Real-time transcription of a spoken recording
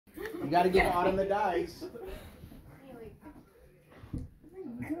got to give Autumn the dice.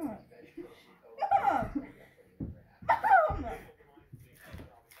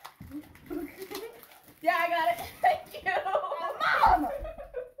 Yeah, I got it. Thank you. Mom! Are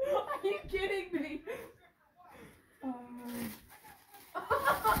you kidding me?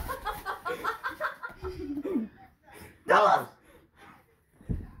 Doubles.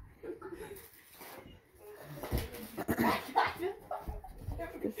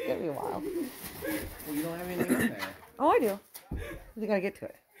 This is gonna be a while. Well, you don't have anything in there. Oh, I do. We gotta get to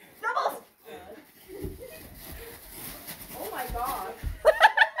it. Doubles! Oh my god.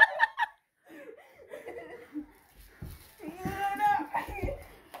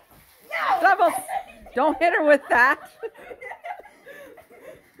 No! Doubles! Don't hit her with that.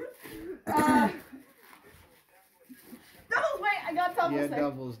 Doubles, wait, I got doubles. Yeah, there.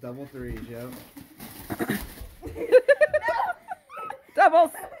 doubles, double threes, yep.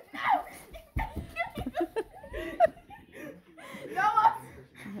 Doubles! Doubles!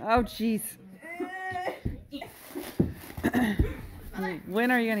 Oh, jeez.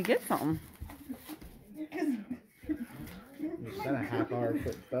 When are you gonna get something? You spent a half hour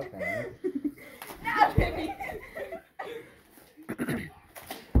putting stuff on it. No, baby.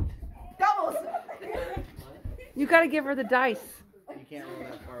 Doubles! You gotta give her the dice. You can't roll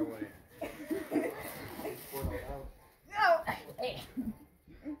that far away. No! Hey.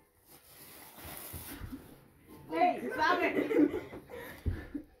 Hey, stop it!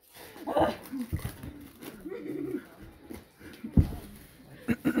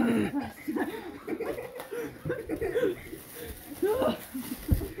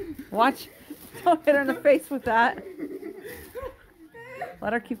 Watch. Don't hit her in the face with that.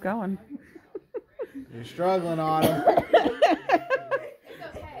 Let her keep going. You're struggling, Autumn. It's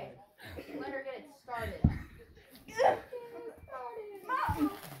okay. Let her get it started.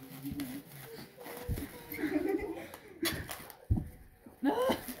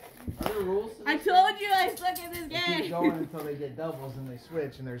 Are there rules to I this? told you I suck at this They keep game. going until they get doubles and they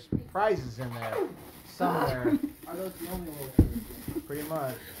switch, and there's prizes in there somewhere. Are those the only rules? Pretty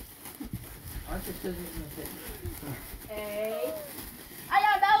much. Aren't the scissors in the picture? Hey. I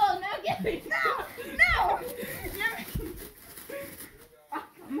got doubles. No, get me. No! No! Oh,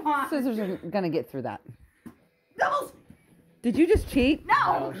 come on. Scissors are gonna get through that. Doubles! Did you just cheat? No!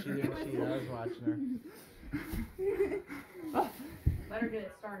 Oh, she didn't cheat. I was watching her. Let her get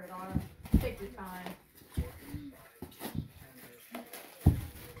it started on her. Take your time.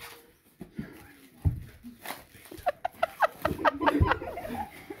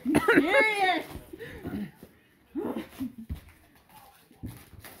 Serious!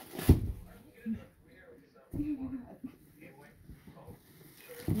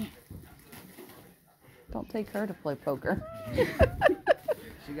 Don't take her to play poker.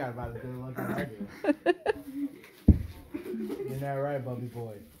 She got about as good a luck as I do. You're that right, Bubby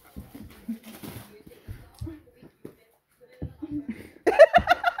boy.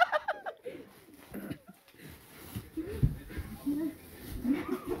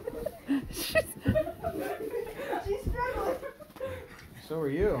 She's struggling. So are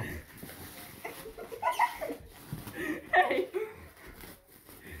you. Hey.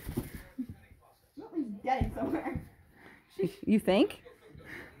 Something's getting somewhere. You think?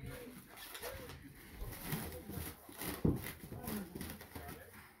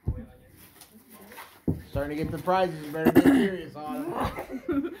 Starting to get the prizes. You better get serious,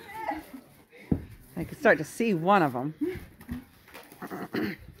 Autumn. I can start to see one of them.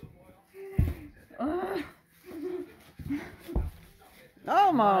 My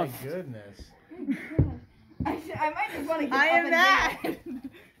Almost. goodness. I might just want to get I up am and mad. get it.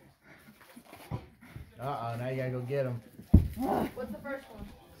 Uh-oh, now you gotta go get them. What's the first one?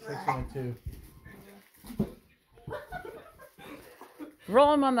 6 and a 2.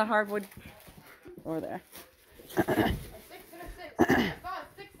 Roll them on the hardwood. Over there. A 6 and a 6. I saw a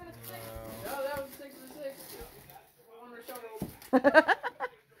 6 and a 6. No, that was 6 and a 6. One more shoulder.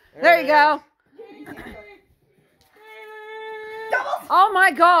 There you go. Doubles! Oh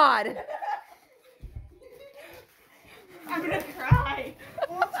my God. I'm gonna cry.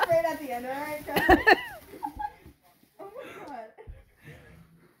 Well, it's straight at the end, alright, guys? Oh my god.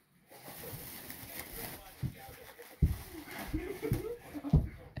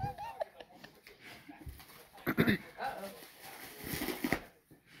 Uh-oh.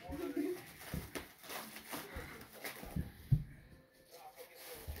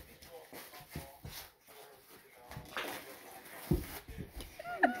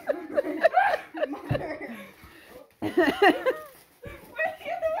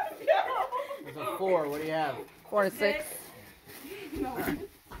 There's a 4. What do you have? 4 to 6. No.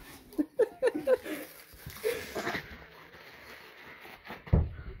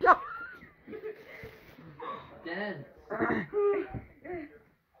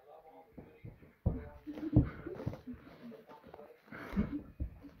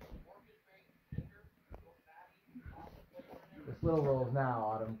 little rolls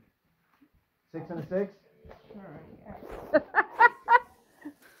now, Autumn. 6 and a 6?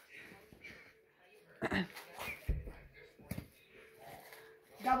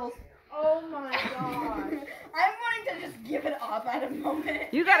 Doubles. Oh my god. I'm wanting to just give it up at a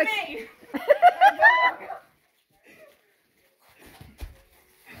moment. You gotta. Me.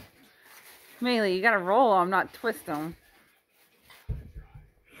 Maylee, you gotta roll them, not twist them.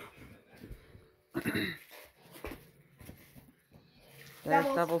 There's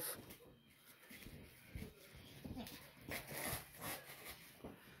doubles.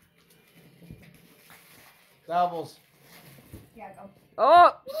 Doubles. Yeah, go.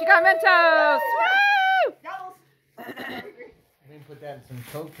 Oh, she got Mentos! Woo! Doubles. We can put that in some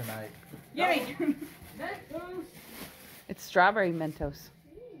Coke tonight. Gimme. It's strawberry Mentos.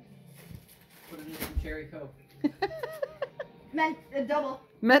 Put it in some cherry coke. Meant a double.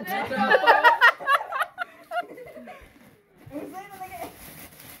 Mentos.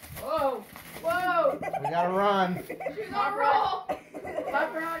 Whoa. Whoa. We gotta run. She's on roll.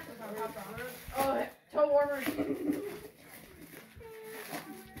 Left rock. Oh, toe warmer.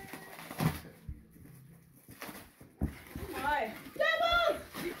 Hi. Doubles!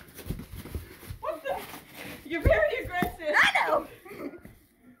 What the? You're very aggressive. I know.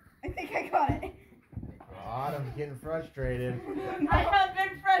 I think I got it. Autumn's getting frustrated. I have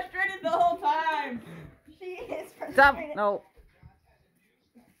been frustrated the whole time. She is frustrated. Stop. No.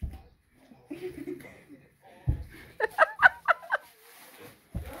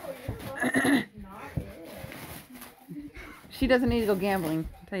 She doesn't need to go gambling,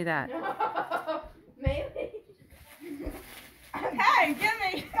 I'll tell you that. Maybe. Okay, give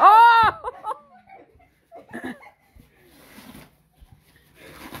me. Oh!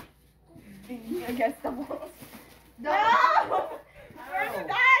 I guess doubles. No! Where's the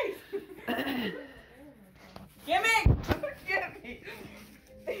dice? Gimme! Gimme!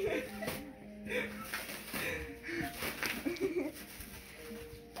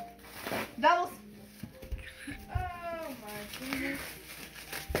 Doubles. Oh my goodness.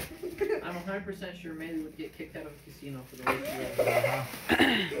 I'm 100% sure Maylee would get kicked out of a casino for the way she was.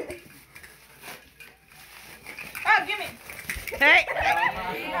 Oh, gimme! Hey!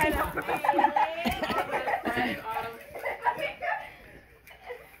 I know.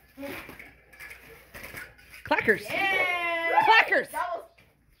 Clackers! Yeah! Clackers! Doubles.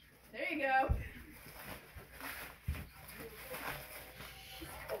 There you go.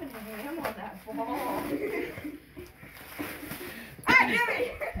 Put my hand on that ball. Ah,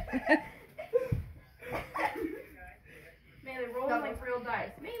 gimme! Maylee, roll like real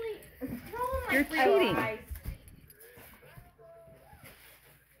dice. Maylee, roll like You're real cheating. dice.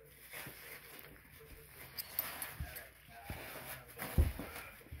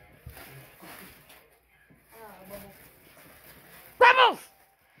 Rebels!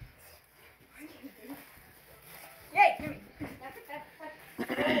 Yay, gimme.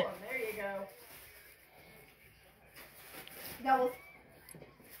 There you go. Doubles.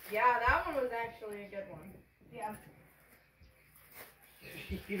 Yeah, that one was actually a good one. Yeah.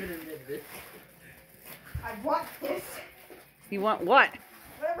 She even admitted it. I want this. You want what?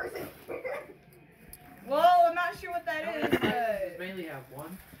 Whatever's in here. Well, I'm not sure what that How is, many prizes but... does Maylee have?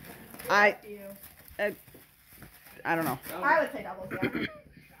 One? I You. I don't know. Oh. I would say doubles, yeah.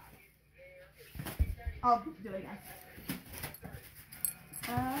 I'll do it again.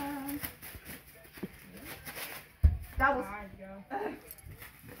 Doubles.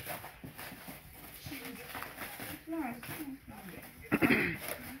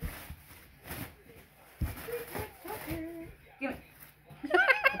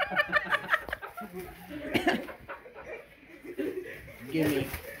 Give me. Gimme.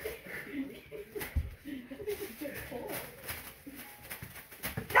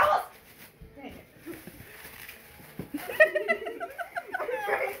 Doubles! Dang it. I'm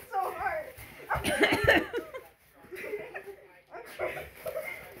trying so hard. I'm trying.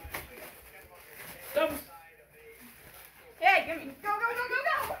 Doubles. Hey, give me. Go, go, go, go,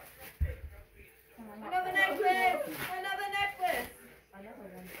 go! Another necklace! Another necklace!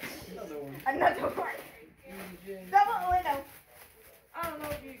 Another one. Another one. Double window. I don't know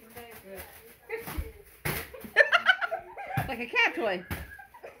if you can make it. Like a cat toy.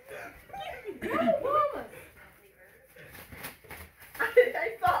 I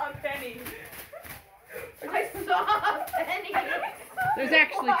saw a penny. I saw a penny. There's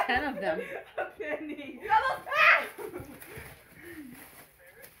actually 10 of them. A penny. Double pass!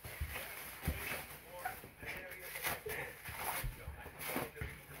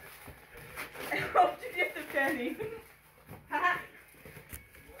 I hope you get the penny.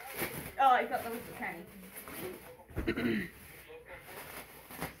 Oh, I thought that was the penny.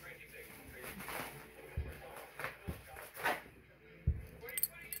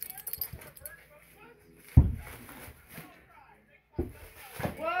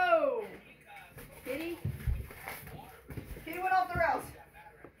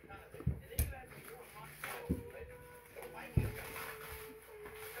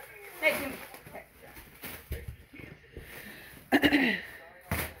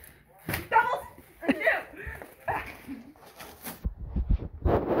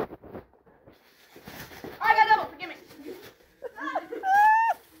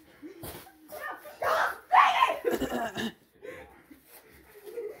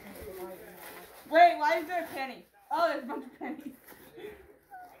 is there a penny? Oh, there's a bunch of pennies.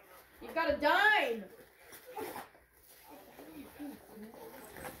 You got a dime.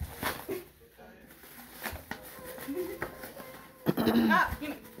 Ah, give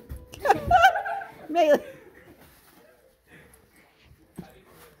me. Maylee.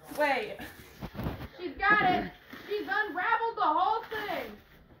 Wait. She's got it. She's unraveled the whole thing.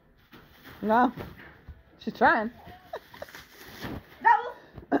 No. She's trying. Double.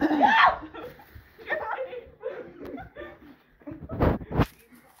 No!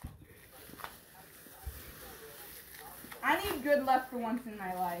 I need good luck for once in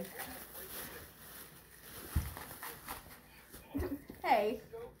my life. Hey.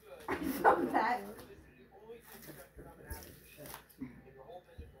 Stop that.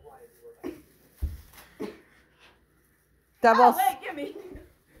 Doubles. Oh, wait, give me.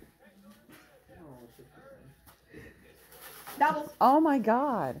 Doubles. Oh my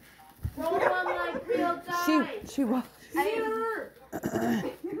God. Roll on like real dice. She was. Here.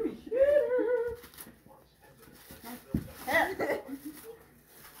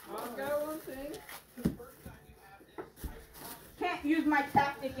 Can't use my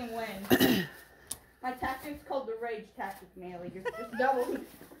tactic and win. My tactic's called the rage tactic, Maylee. You're just double.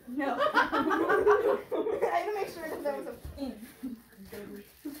 No. I had to make sure that there was a pin.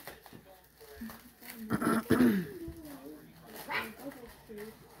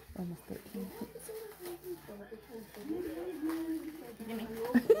 Almost 13. Gimme.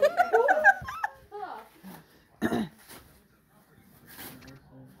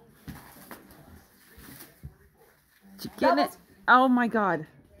 Getting it. Oh my God.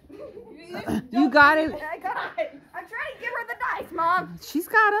 You got it. I got it. I'm trying to give her the dice, Mom. She's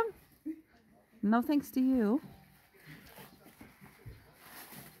got him. No thanks to you.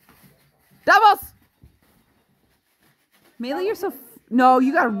 Doubles. Maylee, you're so. No,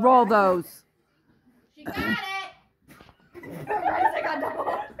 you gotta roll those. She got it. I got double.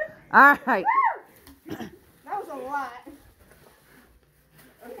 All right. That was a lot.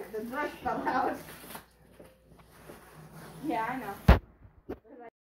 Okay, the brush fell out. Yeah, I know.